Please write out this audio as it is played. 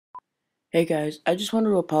Hey guys, I just wanted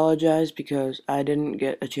to apologize because I didn't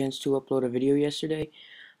get a chance to upload a video yesterday.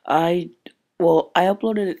 I, I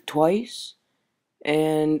uploaded it twice,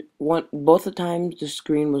 and both the times the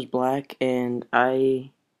screen was black, and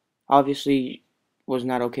I obviously was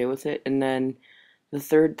not okay with it. And then the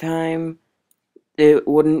third time, it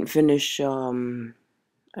wouldn't finish,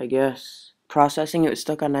 I guess, processing. It was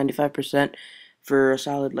stuck on 95% for a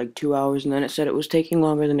solid like 2 hours, and then it said it was taking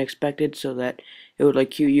longer than expected, so that it would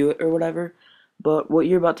like QU it or whatever. But what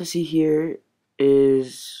you're about to see here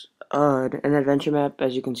is an adventure map,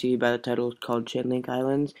 as you can see by the title, called Chainlink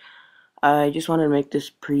Islands. I just wanted to make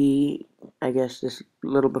this I guess this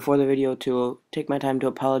little before the video to take my time to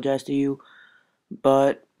apologize to you.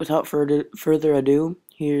 But without further ado,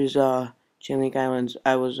 here's Chainlink Islands.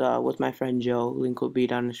 I was with my friend Joe. Link will be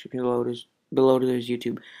down in the description below to his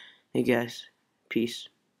YouTube. Hey guys, peace.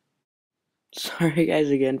 Sorry guys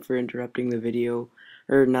again for interrupting the video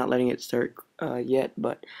or not letting it start yet,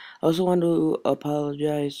 but I also want to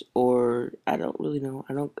apologize, or I don't really know.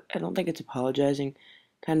 I don't think it's apologizing.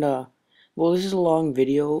 Kind of. Well, this is a long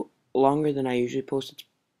video, longer than I usually post. It's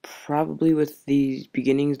probably with the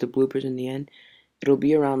beginnings, the bloopers, in the end. It'll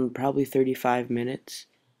be around probably 35 minutes.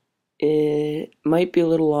 It might be a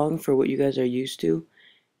little long for what you guys are used to.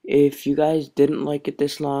 If you guys didn't like it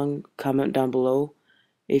this long, comment down below.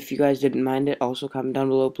 If you guys didn't mind it, also comment down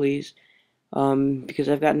below, please. Because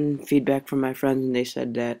I've gotten feedback from my friends, and they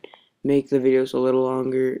said that make the videos a little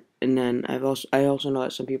longer. And then I also know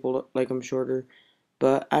that some people like them shorter,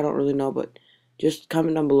 but I don't really know. But just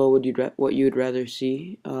comment down below what you'd rather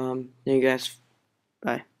see. Thank you guys.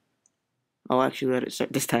 Bye. I'll actually let it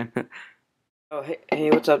start this time. Oh, hey,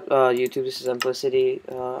 what's up, YouTube? This is Simplicity.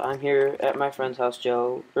 I'm here at my friend's house,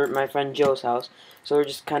 my friend Joe's house. So we're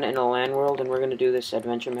just kind of in a land world, and we're gonna do this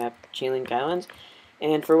adventure map, Chainlink Islands.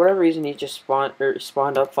 And for whatever reason, he just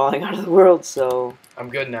spawned up, falling out of the world. So I'm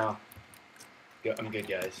good now. I'm good,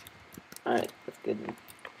 guys. all right, that's good.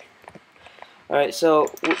 All right, so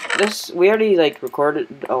we already like recorded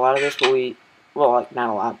a lot of this, but like not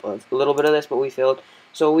a lot, but a little bit of this, but we failed.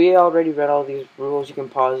 So we already read all these rules. You can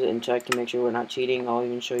pause it and check to make sure we're not cheating. I'll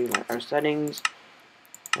even show you our settings.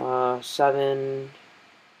 7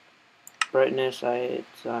 brightness.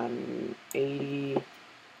 It's on 80.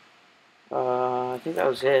 I think that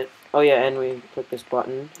was it. Oh yeah, and we click this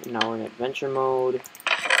button, and now we're in adventure mode.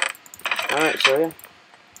 All right, so yeah.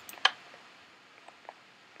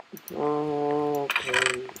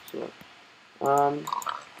 Okay, so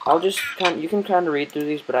I'll just you can kind of read through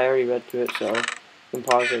these, but I already read through it, so you can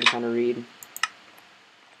pause it and kind of read.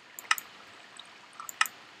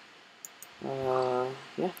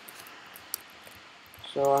 Yeah.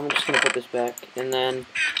 So I'm just gonna put this back, and then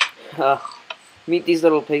meet these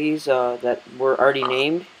little piggies that were already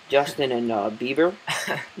named, Justin and Bieber.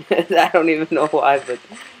 I don't even know why, but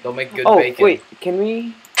They'll make good oh bacon. wait, can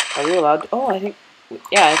we? Are we allowed? Oh,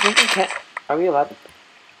 yeah, I think we can. Are we allowed?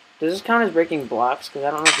 Does this count as breaking blocks? Because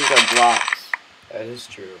I don't know if these are blocks. That is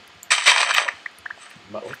true.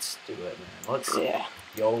 But let's do it, man. Yeah.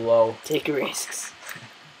 YOLO. Take risks.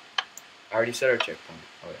 I already set our checkpoint.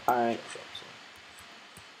 Oh, yeah. Alright.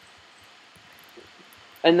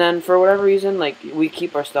 And then, for whatever reason, like, we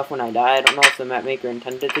keep our stuff when I die. I don't know if the map maker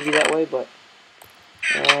intended it to be that way, but...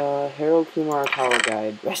 Harold Kumar Tower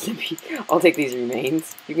Guide. Rest in peace. I'll take these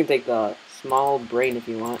remains. You can take the small brain if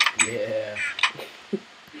you want. Yeah.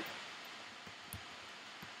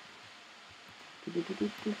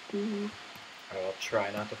 I'll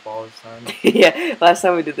try not to fall this time. Yeah, last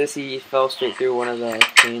time we did this, he fell straight through one of the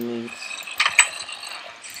chain links.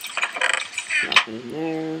 Nothing in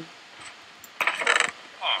there.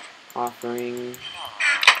 Offering.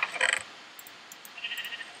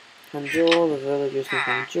 I'm Joel, the villagers think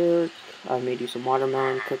I'm a jerk. I made you some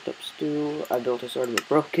watermelon, cooked up stew. I built a sword but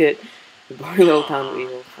broke it. The boring little town we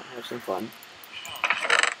will have some fun.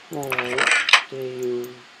 Alright,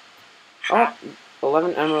 oh,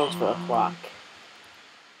 11 emeralds for a clock.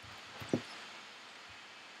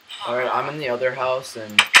 Alright, I'm in the other house,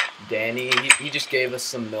 and Danny, he just gave us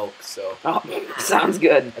some milk, so... Oh, sounds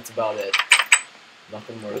good. That's about it.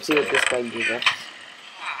 Nothing more. Let's see what this guy gave us.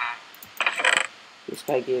 This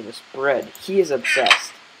guy gave us bread. He is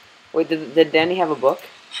obsessed. Wait, did Danny have a book?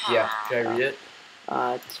 Yeah, can I read it?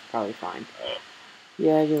 It's probably fine.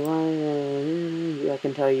 Yeah, you're lying. I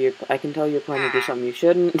can tell you're planning to do something you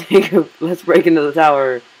shouldn't. Let's break into the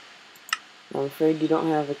tower. I'm afraid you don't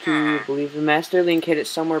have a key. I believe the Master Link hid it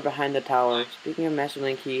somewhere behind the tower. Speaking of Master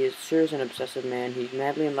Link, he is sure is an obsessive man. He's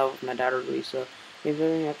madly in love with my daughter Lisa. He's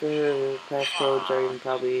living after her passcodes are even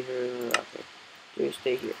probably her. Okay, just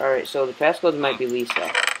stay here. Alright, so the passcodes might be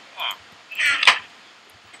Lisa.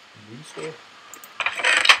 Resource.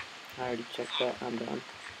 I already checked that. I'm done.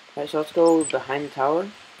 Alright, so let's go behind the tower.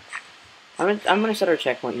 I'm gonna set our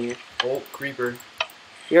checkpoint here. Oh, creeper.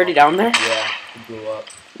 You already down there? Yeah, he blew up.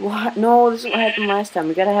 What? No, this is what happened last time.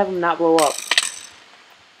 We gotta have him not blow up.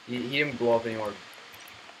 He didn't blow up anymore.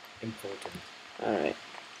 Important. Alright.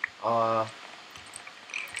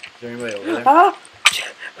 Is there anybody over there? Ah!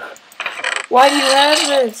 Why do you have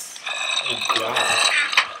this? Oh god.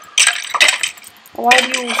 Why do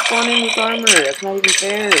you spawn in with armor? That's not even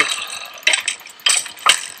fair.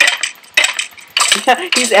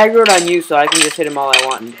 He's aggroed on you, so I can just hit him all I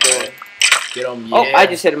want and kill him. Get him, yeah. Oh, I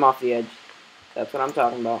just hit him off the edge. That's what I'm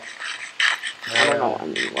talking about. I don't know. I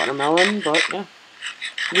mean, watermelon, but yeah.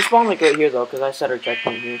 You spawn like right here though, because I set our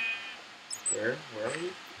checkpoint here. Where? Where are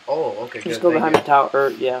you? Oh, okay. Good. Just go behind the tower.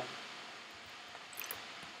 Yeah.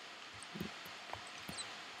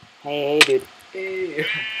 Hey, dude. Hey.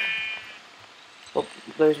 Oh,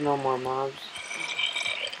 there's no more mobs.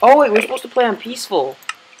 Oh wait, we're supposed to play on peaceful.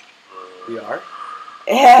 We are?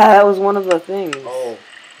 Yeah, that was one of the things. Oh,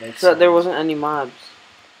 makes So sense. there wasn't any mobs.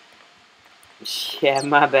 Yeah,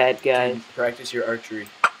 my bad, guys. Dude, practice your archery.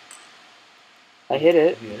 I hit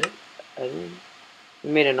it. You hit it? I didn't. It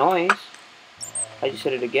made a noise. I just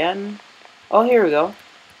hit it again. Oh, here we go.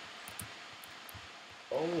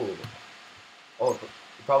 Oh. Oh,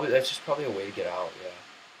 probably that's just probably a way to get out.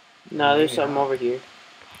 Yeah. No, there's something over here.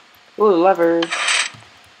 Ooh, lever.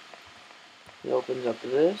 It opens up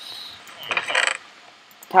this.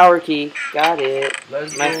 Tower key. Got it.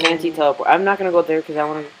 Let's My go. fancy teleport. I'm not gonna go there because I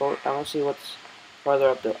want to go. I want to see what's farther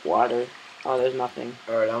up the water. Oh, there's nothing.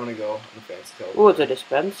 All right, I'm gonna go. I'm a fancy teleport. Ooh, it's a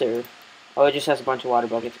dispenser. Oh, it just has a bunch of water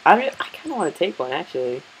buckets. I kind of want to take one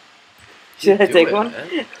actually. Should I Do take it, one?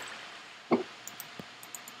 man.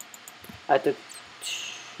 I took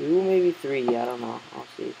 2, maybe 3. I don't know. I'll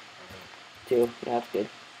see. 2. Yeah, that's good.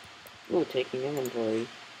 Ooh, taking inventory.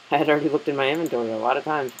 I had already looked in my inventory a lot of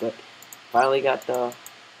times, but finally got the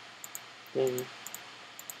thing.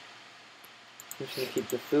 I'm just gonna keep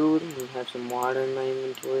the food and have some water in my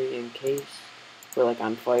inventory in case we're like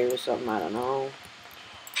on fire or something. I don't know.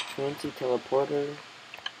 Fancy teleporter.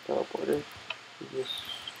 Teleporter.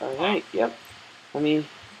 Alright, yep. Let me.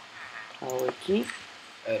 Tower key.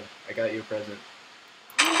 Ed, I got you a present.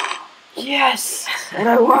 Yes! What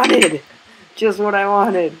I wanted! Just what I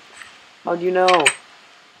wanted. How'd you know? Alright,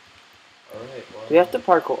 well. We have to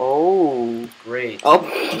parkour. Oh. Great. Oh.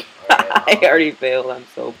 Alright, I already failed. I'm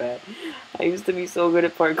so bad. I used to be so good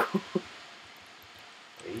at parkour.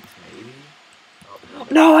 Wait, maybe? Oh,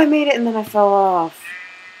 No, I made it and then I fell off.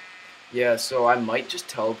 Yeah, so I might just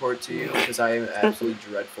teleport to you because I am absolutely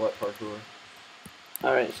dreadful at parkour.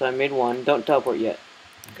 Alright, so I made 1. Don't teleport yet.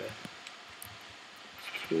 Okay.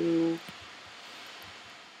 2.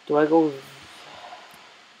 Do I go...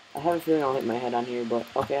 I have a feeling I'll hit my head on here, but...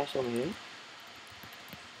 Okay, I still made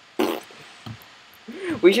it.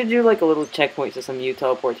 We should do like a little checkpoint system. You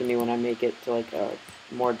teleport to me when I make it to like a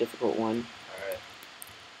more difficult one.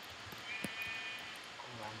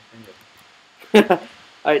 Alright.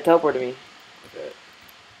 Alright, teleport to me.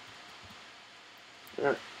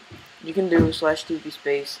 Okay. You can do /TP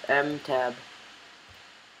space M tab.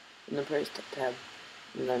 And then press tab.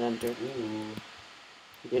 And then enter. Ooh.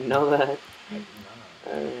 You didn't know that? I did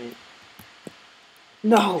not. Alright.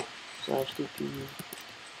 No! /TP.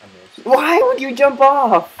 I missed. Why would you jump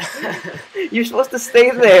off? You're supposed to stay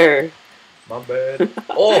there. My bad.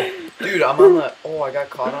 Oh, dude, I'm on the... Oh, I got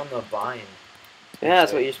caught on the vine. Yeah,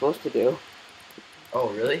 that's what you're supposed to do. Oh,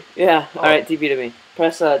 really? Yeah, Oh. alright, TP to me.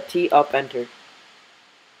 Press T up, enter.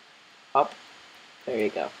 Up. There you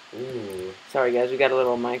go. Ooh. Sorry guys, we got a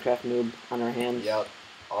little Minecraft noob on our hands. Yep.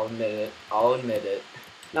 I'll admit it. I'll admit it.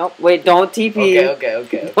 Nope, wait, don't TP.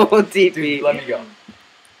 Okay. Don't TP. Dude, let me go.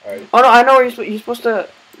 Alright. Oh no, I know where you're supposed to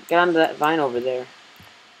get onto that vine over there.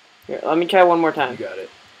 Here, let me try one more You time. got it.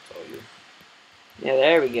 It's all you. Yeah,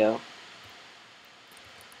 there we go.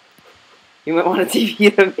 You might want to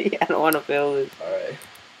TP to me. I don't want to fail this. Alright.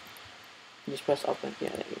 Just press up and yeah,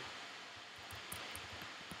 there you go.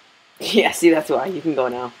 Yeah, see, that's why. You can go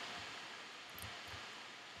now.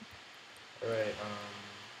 Alright,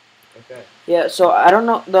 okay. Yeah, so I don't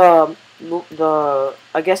know the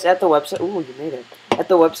I guess at the website. Ooh, you made it. At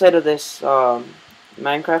the website of this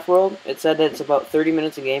Minecraft world, it said that it's about 30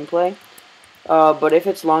 minutes of gameplay. But if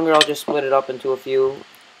it's longer, I'll just split it up into a few.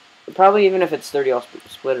 Probably even if it's 30, I'll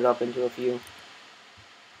split it up into a few.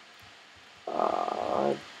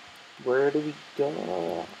 Where do we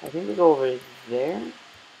go? I think we go over there.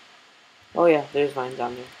 Oh yeah, there's vines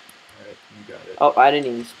down there. Alright, you got it. Oh, I didn't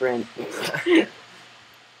even sprint. You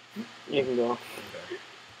can go. Okay.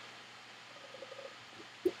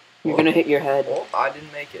 You're gonna hit your head. Oh, I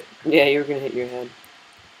didn't make it. Yeah, you're gonna hit your head.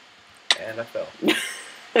 And I fell.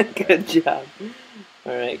 Good job.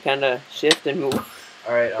 Alright, kinda shift and move.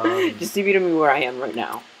 Alright, Just TP to me where I am right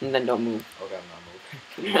now, and then don't move. Okay, I'm not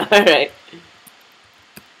moving. Alright.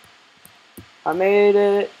 I made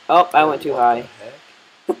it. Oh, I went too high.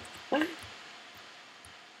 The heck?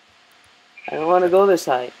 I don't want to go this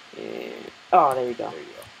high. Yeah. Oh, there we go. There you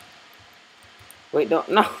go. Wait, don't.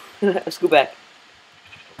 No. Scoot back.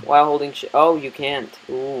 While holding shit. Oh, you can't.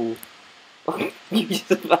 Ooh. You just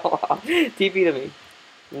fell off. TP to me.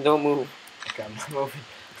 And don't move. Okay, I'm not moving.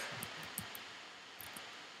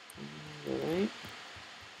 Alright.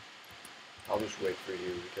 I'll just wait for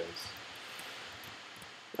you because...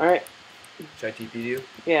 Alright. Should I TP to you?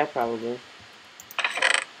 Yeah, probably.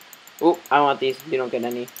 Oh, I want these. You don't get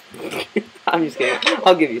any. I'm just kidding.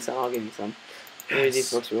 I'll give you some. I'll give you some. Let me read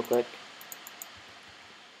these books real quick.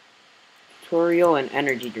 Tutorial and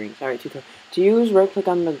energy drinks. Alright, tutorial. To use, right click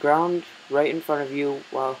on the ground right in front of you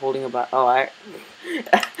while holding a button. Oh,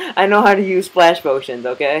 I know how to use splash potions,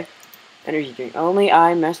 okay? Energy drink. Only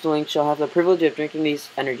I, Master Link, shall have the privilege of drinking these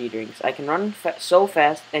energy drinks. I can run so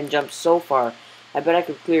fast and jump so far. I bet I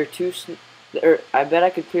could clear I bet I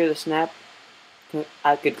could clear the snap.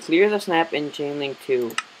 I could clear the snap in Chainlink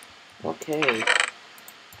 2. Okay.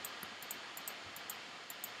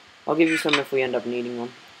 I'll give you some if we end up needing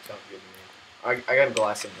them. Sounds good to me. I got a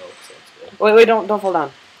glass of milk, so it's good. Wait, don't fall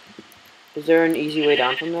down. Is there an easy way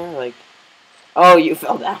down from there? Like, oh, you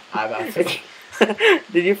fell down.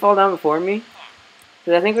 Did you fall down before me?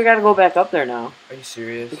 Because I think we gotta go back up there now. Are you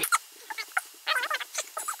serious?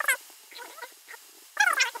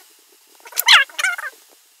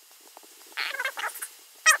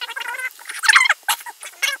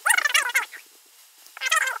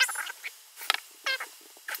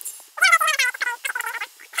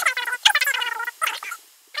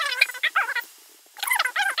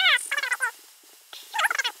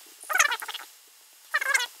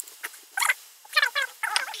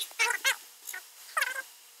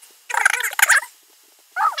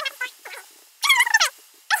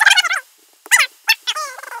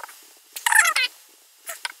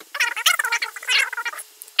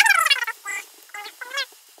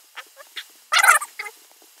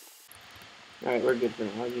 Alright, we're good for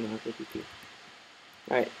now. You don't have to TP.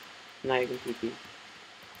 Alright, now you can TP.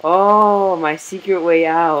 Oh, my secret way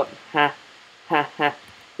out. Ha, ha, ha.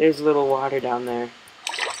 There's a little water down there.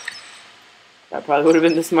 That probably would have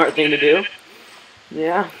been the smart thing to do.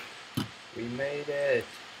 Yeah. We made it.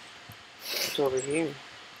 It's over here.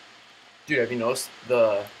 Dude, have you noticed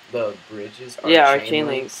the bridges are our chain chain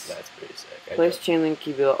links? links. That's pretty sick. Place Chainlink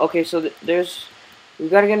key below. Okay, so there's... We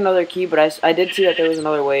gotta get another key, but I did see that there was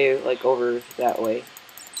another way, like, over that way.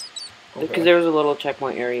 Because there was a little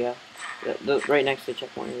checkpoint area. Right next to the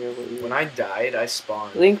checkpoint area. When I died, I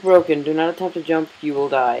spawned. Link broken. Do not attempt to jump. You will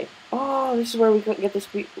die. Oh, this is where we get the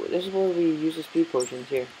speed... This is where we use the speed potions.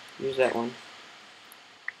 Here. Use that one.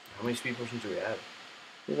 How many speed potions do we have?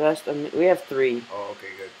 The rest, we have 3. Oh, okay,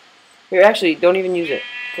 good. Here, actually, don't even use it.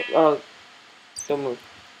 Oh, don't move.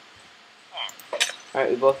 Alright,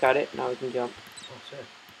 we both got it. Now we can jump. Oh, sick.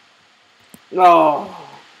 No!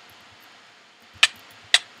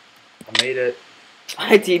 I made it.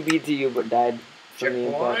 I TP'd to you, but died from the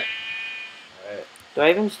impact. Alright. Do I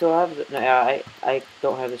even still have the... No, I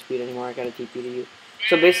don't have the speed anymore. I got a TP to you.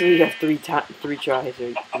 So basically, you have 3 tries,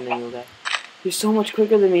 and then you'll die. You're so much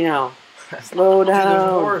quicker than me now. Slow down. Dude, there's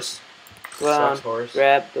a horse. Well, Sucks, horse.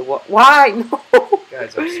 grab the Why? No!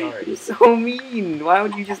 Guys, I'm sorry. You're so mean. Why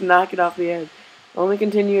would you just knock it off the edge? Only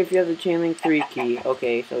continue if you have the Chainlink 3 key.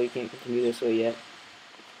 Okay, so we can't continue this way yet.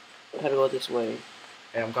 Gotta go this way.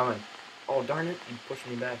 Hey, I'm coming. Oh, darn it. You pushed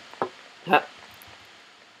me back. Ha.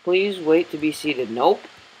 Please wait to be seated. Nope.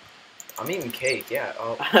 I'm eating cake, yeah.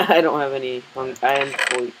 Oh. I don't have any. I am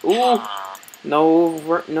fully. Ooh!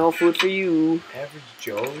 No food for you. Average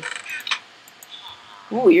Joe?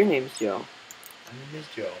 Ooh, your name's Joe. My name is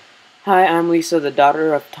Joe. Hi, I'm Lisa, the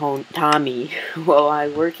daughter of Tommy. Well, I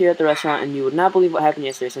work here at the restaurant, and you would not believe what happened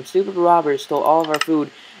yesterday. Some stupid robbers stole all of our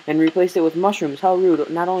food and replaced it with mushrooms. How rude.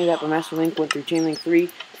 Not only that, but Master Link went through Chainlink 3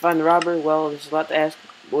 to find the robber. Well, this is a lot to ask.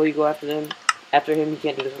 Will you go after them? After him, you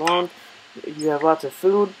can't do this alone. You have lots of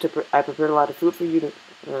food. I prepared a lot of food for you.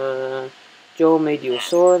 Joe made you a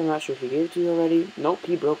sword. I'm not sure if he gave it to you already. Nope,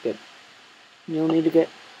 he broke it. You'll need to get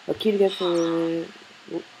a key to get for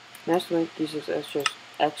Master Link. These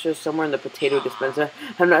extras somewhere in the potato dispenser.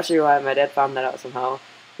 I'm not sure why. My dad found that out somehow.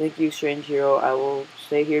 Thank you, strange hero. I will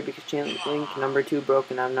stay here because Chainlink number 2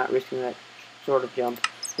 broke and I'm not risking that sort of jump.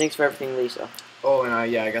 Thanks for everything, Lisa. Oh,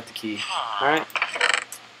 and yeah, I got the key. Alright.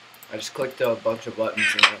 I just clicked a bunch of buttons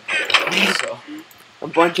and it popped up, so. A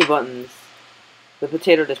bunch of buttons. The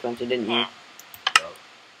potato dispenser, didn't you? Yep.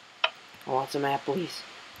 I want some apples.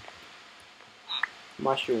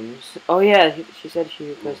 Mushrooms. Oh yeah, she said she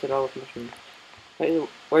replaced it all with mushrooms. Wait,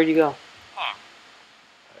 where'd you go?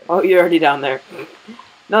 Oh, you're already down there.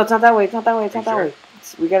 No, it's not that way. It's not that way. It's not that way.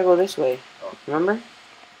 We gotta go this way. Oh. Remember?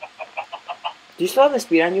 Do you still have the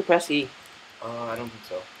speed on you? Press E. I don't think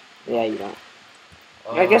so. Yeah, you don't.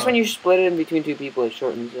 I guess when you split it in between two people, it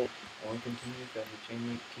shortens it. Only continue if you have the chain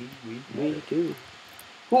link key. We do.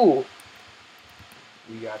 Ooh.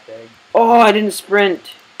 We got that. Oh, I didn't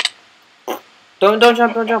sprint. Don't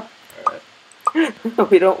jump. Don't jump.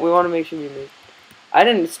 Alright. We want to make sure we make. I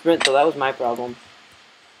didn't sprint though. That was my problem.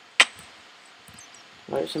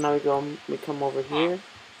 Alright, so now we come over here.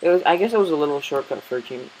 I guess it was a little shortcut for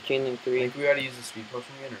Chainlink 3. I think we gotta use the speed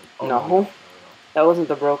potion again, or No. That wasn't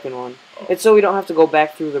the broken one. Oh. It's so we don't have to go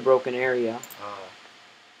back through the broken area.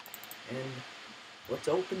 And let's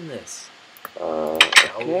open this.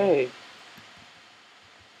 Okay.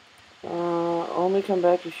 Only come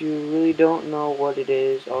back if you really don't know what it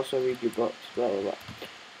is. Also read your books. Blah blah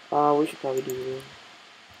blah. We should probably do this.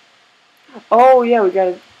 Oh yeah, we got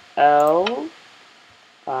it.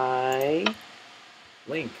 L-I.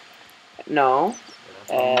 Link. No.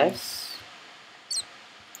 S.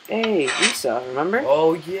 Hey, Lisa, remember?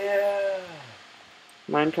 Oh yeah.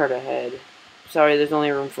 Minecart ahead. Sorry, there's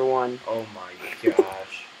only room for one. Oh my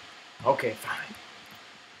gosh. Okay, fine.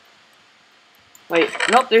 Wait,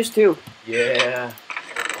 nope, there's two. Yeah.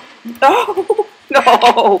 No!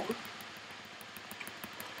 No!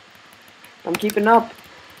 I'm keeping up.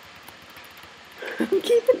 I'm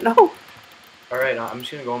keeping up. Alright, I'm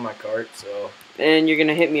just gonna go on my cart, so. And you're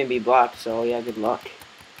gonna hit me and be blocked, so yeah, good luck.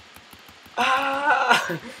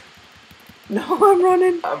 Ah! No, I'm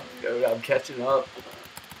running. I'm catching up.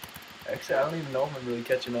 Actually, I don't even know if I'm really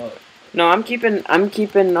catching up. No, I'm keeping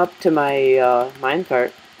up to my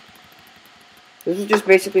minecart. This is just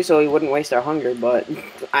basically so we wouldn't waste our hunger, but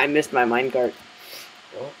I missed my minecart.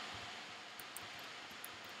 Well,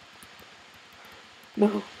 no.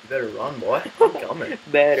 You better run, boy. I'm coming.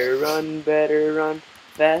 Better run,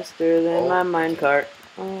 faster than my minecart.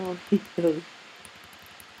 Oh,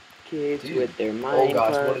 kids with their minecart. Oh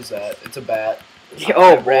gosh, what is that? It's a bat.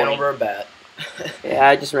 Oh, I ran over a bat. Yeah,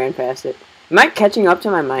 I just ran past it. Am I catching up to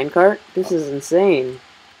my minecart? This is insane.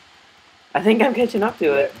 I think I'm catching up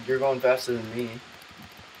to it. You're going faster than me.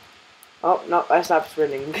 Oh, no, I stopped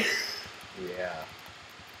sprinting. Yeah.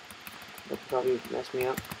 That'll probably mess me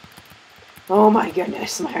up. Oh my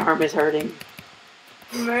goodness, my arm is hurting.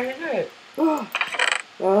 You made it. Oh.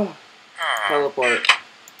 Teleport.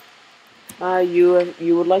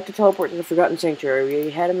 You would like to teleport to the Forgotten Sanctuary.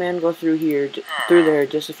 We had a man go through there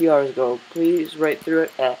just a few hours ago. Please, right through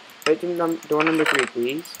door number 3,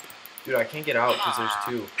 please. Dude, I can't get out because there's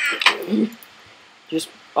 2.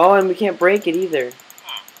 Oh, and we can't break it either.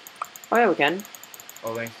 Oh yeah, we can.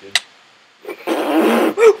 Oh, thanks, dude.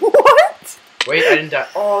 What? Wait, I didn't die.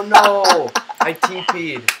 Oh no! I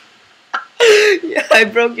TP'd. Yeah, I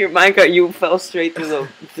broke your minecart. You fell straight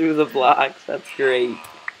through the blocks. That's great.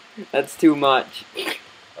 That's too much.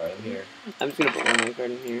 Alright, I'm here. I'm just gonna put my minecart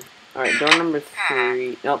in here. Alright, door number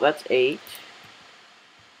 3. Nope, that's 8.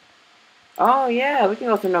 Oh yeah, we can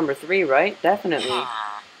go through number 3, right? Definitely.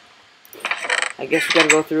 I guess we gotta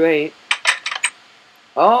go through 8.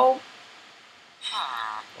 Oh!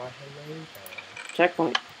 Why, hello there.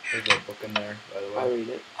 Checkpoint. There's a book in there, by the way. I'll read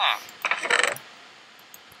it.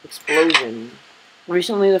 Explosion.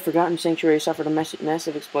 Recently, the Forgotten Sanctuary suffered a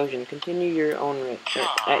massive explosion. Continue your own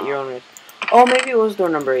at your own risk. Oh, maybe it was door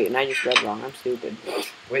number 8, and I just read wrong. I'm stupid.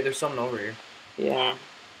 Wait, there's something over here. Yeah.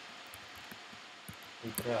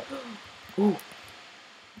 Oh crap. Ooh.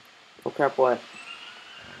 Oh crap, what?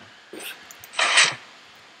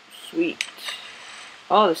 Sweet.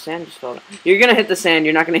 Oh, the sand just fell down. You're gonna hit the sand,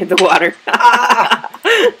 you're not gonna hit the water.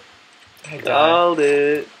 I died. Called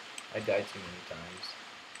it. I died too many times.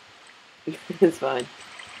 It's fine.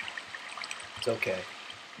 It's okay.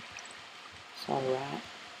 It's alright.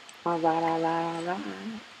 Alright.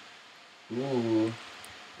 Ooh.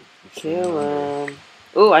 Kill him.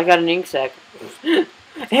 Ooh, I got an ink sack.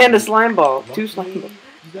 And a slime ball. What? 2 slime balls.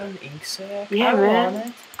 You got an ink sack? Yeah, man. Want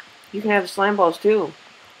it. You can have slime balls too.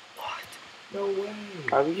 What? No way.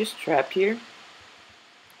 Are we just trapped here?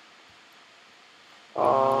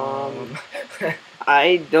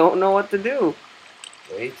 I don't know what to do.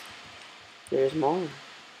 Wait. There's more.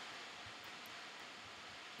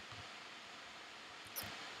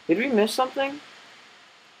 Did we miss something?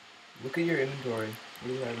 Look at your inventory. What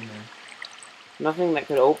do you have in there? Nothing that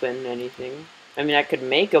could open anything. I mean, I could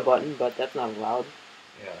make a button, but that's not allowed.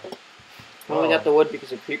 Yeah. I only got the wood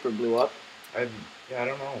because a creeper blew up. Yeah, I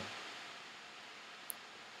don't know.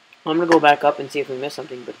 I'm gonna go back up and see if we missed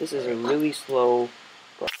something, but this is a really slow.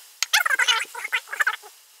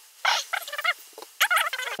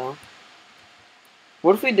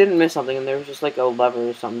 What if we didn't miss something and there was just like a lever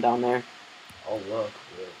or something down there? Oh look.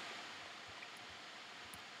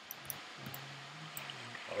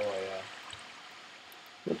 Oh yeah.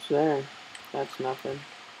 What's there? That's nothing.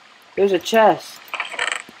 There's a chest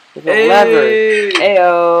with a lever.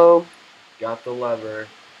 Ayo! Got the lever.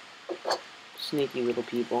 Sneaky little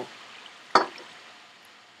people.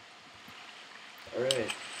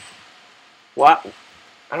 Alright. What?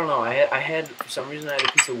 I don't know. I had for some reason I had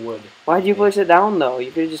a piece of wood. Why'd you place it down though?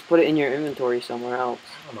 You could have just put it in your inventory somewhere else.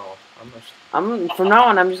 I don't know. From now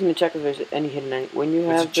on, I'm just gonna check if there's any hidden. When you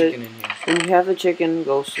have chicken in here. When you have the chicken,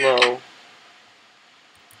 go slow.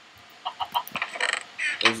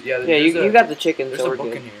 You got the chicken, there's so a we're book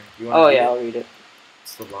good. in here. You want to read I'll read it.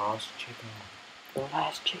 It's the lost chicken. The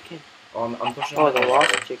last chicken. Oh, I'm pushing. Oh, the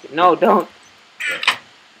lost chicken. No, don't. Okay.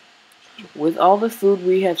 With all the food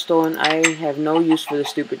we have stolen, I have no use for the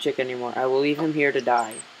stupid chicken anymore. I will leave him here to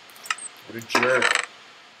die. What a jerk.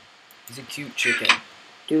 He's a cute chicken.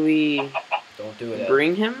 Do we... Don't do it.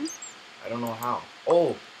 Bring him? I don't know how.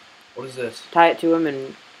 Oh, what is this? Tie it to him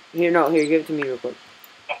and... Here, give it to me real quick.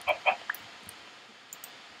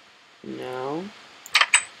 No.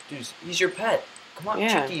 Dude, he's your pet. Come on,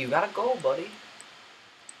 yeah. Chicky, you gotta go, buddy.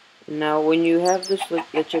 Now, when you have the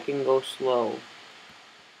chicken, go slow.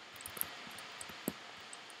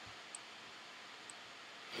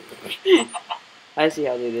 I see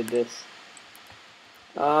how they did this.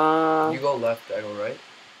 You go left, I go right.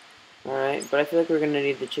 Alright, but I feel like we're gonna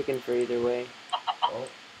need the chicken for either way. Oh.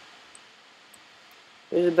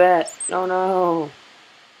 There's a bat. No.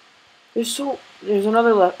 There's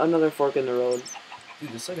another fork in the road.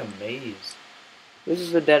 Dude, this is like a maze. This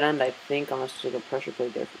is the dead end, I think, unless there's like a pressure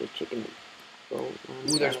plate there for the chicken. Ooh,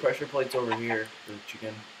 there's pressure plates over here for the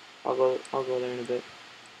chicken. I'll go there in a bit.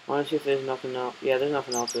 I want to see if there's nothing else. Yeah, there's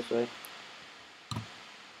nothing else this way.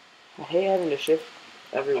 I hate having to shift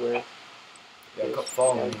everywhere. Yeah,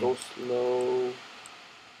 follow me. Go slow.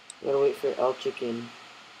 Gotta wait for El Chicken.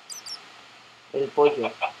 El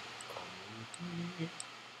Pollo.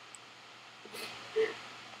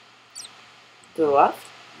 To the left?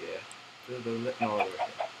 Yeah. To the left. No, other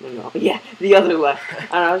right. No. Yeah, the other left.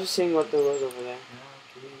 I was just seeing what there was over there.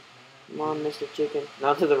 Come on, Mr. Chicken.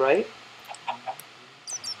 Now to the right?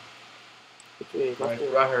 Which way is right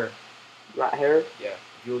here. Right here? Yeah.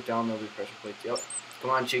 If you look down, there'll be pressure plates. Yep.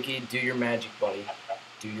 Come on, Chicky. Do your magic, buddy.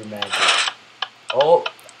 Do your magic. Oh!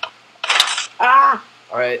 Ah!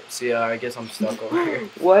 Alright, see, I guess I'm stuck over here.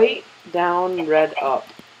 White, down, red, up.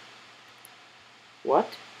 What?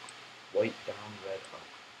 White, down, red,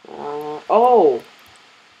 up. Oh!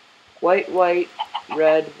 White,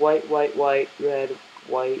 red, white, red,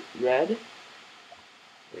 white, red.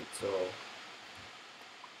 Wait, so...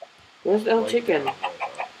 Where's the chicken? Down, red,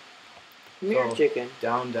 up. Come here, chicken.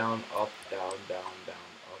 Down, down, up, down, down, down,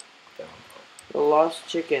 up, down, up. The lost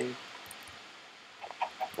chicken.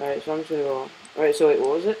 Alright, so I'm just gonna go... Alright, so wait, what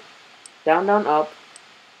was it? Down, down, up.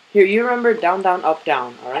 Here, you remember down, down, up,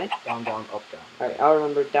 down, alright? Down, down, up, down. Alright, I'll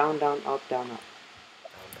remember down, down, up, down, up.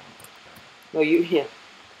 Down, down, up, down. No, yeah.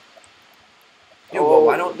 Dude, well,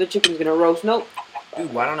 why don't... The chicken's gonna roast. Nope.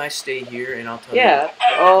 Dude, why don't I stay here and I'll tell you... Yeah.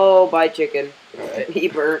 Oh, bye, chicken. Alright. He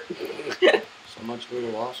burnt. So much for the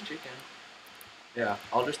lost chicken. Yeah,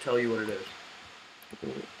 I'll just tell you what it is.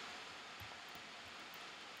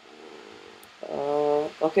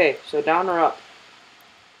 Okay, so down or up?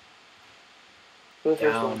 For the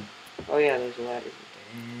first Down. one. Oh yeah, there's a ladder.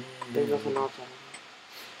 There's nothing else on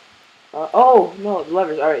it. Oh, no, the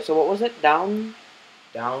levers. Alright, so what was it? Down?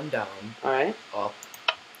 Down, down. Alright. Up.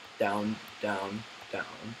 Down, down,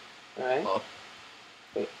 down. Alright. Up.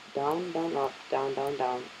 Wait, down, down, up, down, down,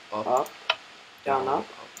 down. Up. Down, up.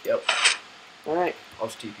 Yep. Alright. I'll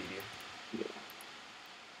just TP you. Yeah.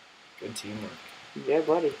 Good teamwork. Yeah,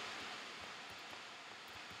 buddy.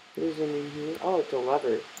 What is in here? Oh, it's a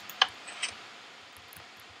lever.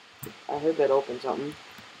 I heard that open something.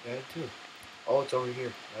 Yeah, it too. Oh, it's over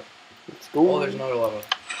here. Yep. It's cool. Oh, there's another lever.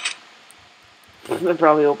 That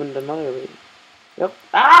probably opened another way. Yep.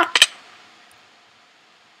 Ah!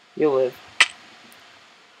 You'll live.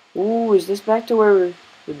 Ooh, is this back to where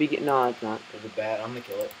we begin? No, it's not. There's a bat. I'm gonna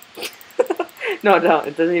kill it. No, don't.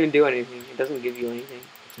 It doesn't even do anything. It doesn't give you anything.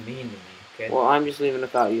 It's mean to me, okay? Well, I'm just leaving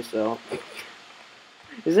without you, so.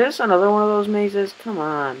 Is this another one of those mazes? Come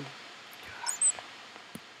on.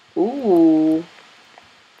 Ooh.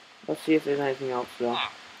 Let's see if there's anything else though.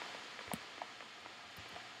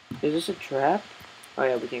 Is this a trap? Oh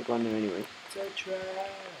yeah, we can't go in there anyway. It's a trap.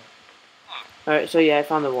 Alright, so yeah, I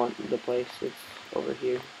found the place. It's over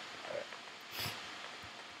here.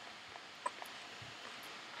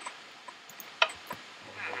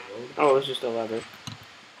 Oh, it was just a lever.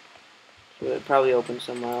 So it probably opened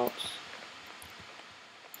somewhere else.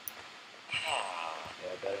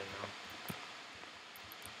 Yeah, better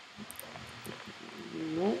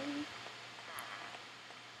now. No.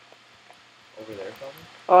 Over there, probably?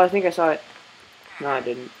 Oh, I think I saw it. No, I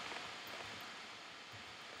didn't.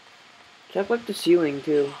 Check like the ceiling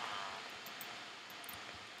too.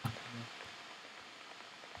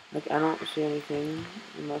 Like I don't see anything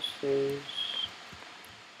unless there's.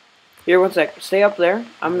 Here, one sec. Stay up there.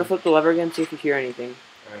 I'm gonna flip the lever again, see if you hear anything.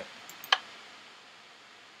 Alright.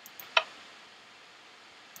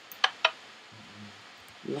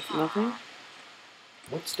 Nothing?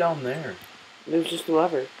 What's down there? There's just a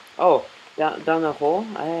lever. Oh, down the hole?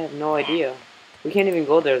 I have no idea. We can't even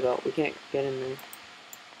go there though. We can't get in there.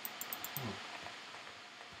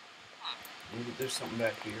 Maybe there's something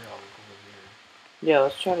back here. I'll look over here. Yeah,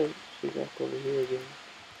 let's try to see back over here again.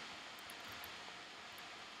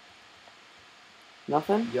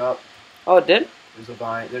 Nothing? Yup. Oh, it did? There's a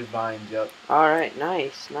vine. There's vines. Yup. Alright,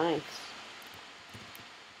 nice, nice.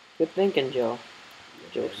 Good thinking, Joe. Yeah,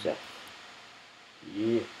 Joseph.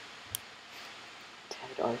 Yeah.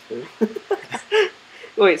 Ted Arthur.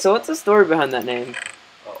 Wait, so what's the story behind that name?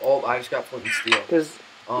 Oh, I just got flint and steel. Because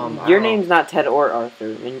I your don't know. name's not Ted or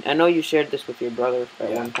Arthur, and I know you shared this with your brother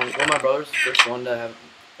at one point. Well, my brother's the first one to have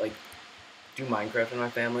do Minecraft in my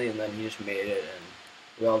family, and then he just made it, and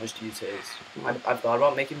we all just use his. I've thought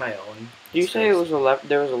about making my own. Did you say it was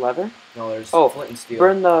there was a lever? No, there's flint and steel.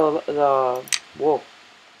 Burn the wool.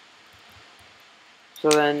 So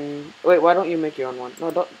then, wait, why don't you make your own one?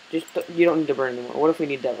 No, you don't need to burn anymore. What if we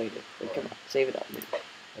need that later? Like, come on, save it up, man.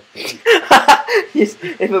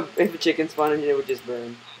 if a chicken spawned in here, it would just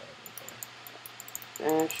burn.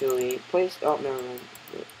 Actually, oh, never mind.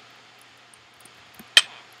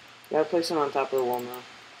 Gotta place them on top of the wall now.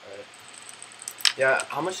 Right. Yeah,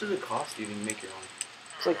 how much does it cost you to make your own?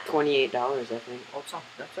 It's like $28, I think. Oh,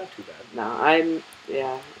 that's not too bad. No,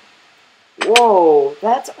 yeah. Whoa,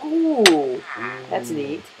 that's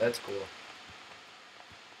neat. That's cool.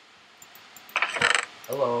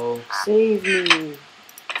 Hello. Save me.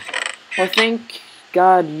 Oh, thank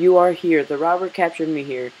God you are here. The robber captured me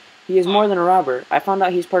here. He is more than a robber. I found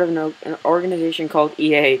out he's part of an organization called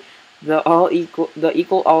EA, the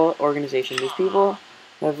Equal All Organization. These people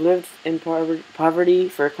have lived in poverty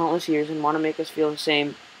for countless years and want to make us feel the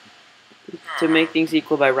same to make things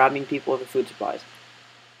equal by robbing people of their food supplies.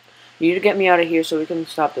 You need to get me out of here so we can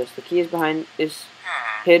stop this. The key is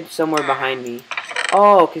hid somewhere behind me.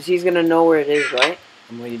 Oh, because he's going to know where it is, right?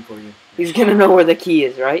 I'm waiting for you. He's going to know where the key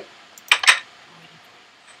is, right?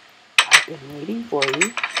 I've been waiting for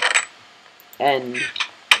you. And...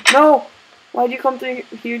 No! Why'd you come through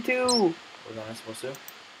here too? Was I supposed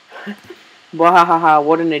to? Bwahaha,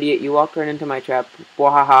 what an idiot. You walked right into my trap.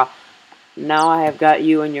 Bwahaha. Now I have got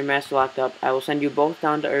you and your master locked up. I will send you both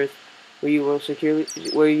down to Earth, where you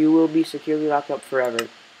will be securely locked up forever.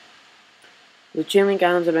 The Chainlink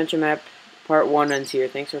Islands Adventure Map Part 1 ends here.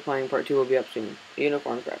 Thanks for playing. Part 2 will be up soon.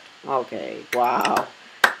 Unicorn Craft. Okay, wow.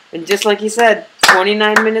 And just like he said,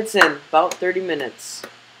 29 minutes in. About 30 minutes.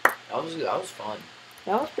 That was fun.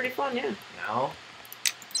 That was pretty fun, yeah. Now,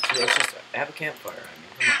 let's just have a campfire. I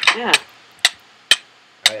mean, come on. Yeah.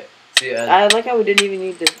 Alright, see ya. I like how we didn't even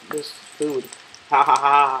need this food. Ha ha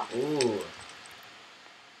ha. Ooh.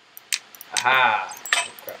 Aha!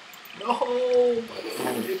 Oh, crap. No!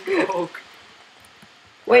 It broke.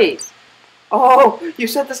 Wait. Oh, you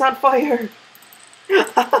set this on fire.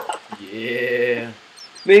 Yeah.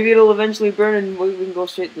 Maybe it'll eventually burn and we can go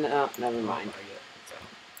straight. No, never mind.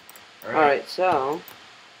 Alright, so.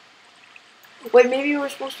 Wait, maybe we were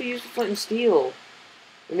supposed to use the flint and steel.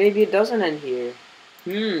 Or maybe it doesn't end here.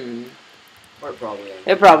 Or it probably ended.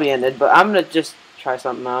 It probably ended, but I'm gonna just try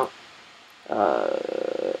something out.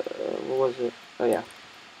 What was it? Oh, yeah.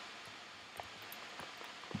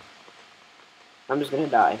 I'm just gonna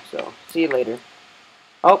die, so see you later.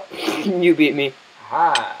 Oh, you beat me.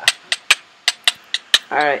 Aha!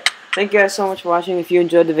 Alright, thank you guys so much for watching. If you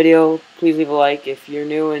enjoyed the video, please leave a like. If you're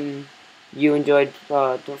new and you enjoyed,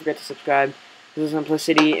 don't forget to subscribe. This is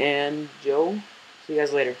Simplicity and Joe. See you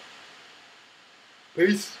guys later.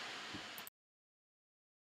 Peace!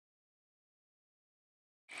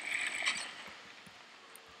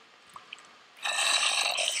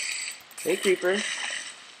 Hey, Creeper.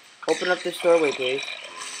 Open up this doorway, please.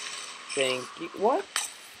 Thank you. What?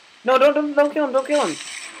 No, don't kill him, don't kill him.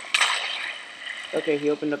 Okay, he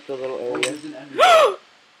opened up the little area.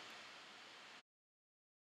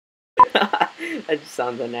 That just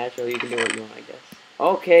sounds unnatural. You can do what you want, I guess.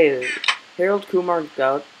 Okay, Harold Kumar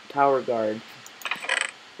Tower Guard.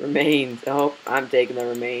 Remains. Oh, I'm taking the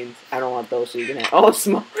remains. I don't want those, so you can have. Oh, a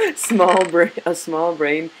small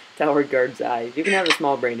brain Tower Guard's eyes. You can have a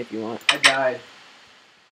small brain if you want. I died.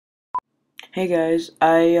 Hey guys,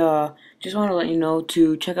 I just want to let you know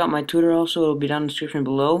to check out my Twitter. Also, it'll be down in the description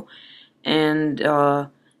below, and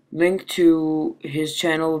link to his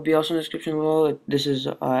channel will be also in the description below. This is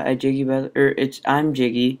at Jiggy, I'm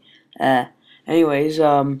Jiggy. Anyways,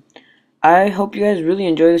 I hope you guys really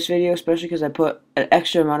enjoy this video, especially because I put an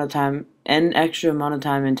extra amount of time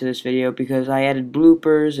into this video because I added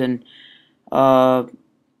bloopers and uh,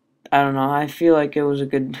 I don't know. I feel like it was a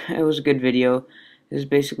good video. This is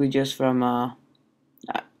basically just from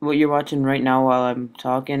what you're watching right now while I'm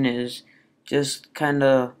talking is just kind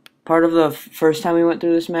of part of the first time we went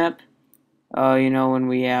through this map. You know, when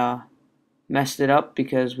we messed it up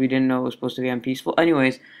because we didn't know it was supposed to be on peaceful.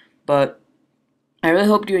 Anyways, but I really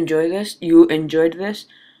hope you enjoy this. You enjoyed this.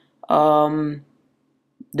 Um,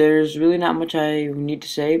 there's really not much I need to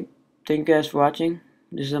say. Thank you guys for watching.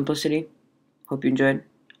 This is Simplicity. Hope you enjoyed.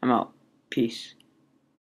 I'm out. Peace.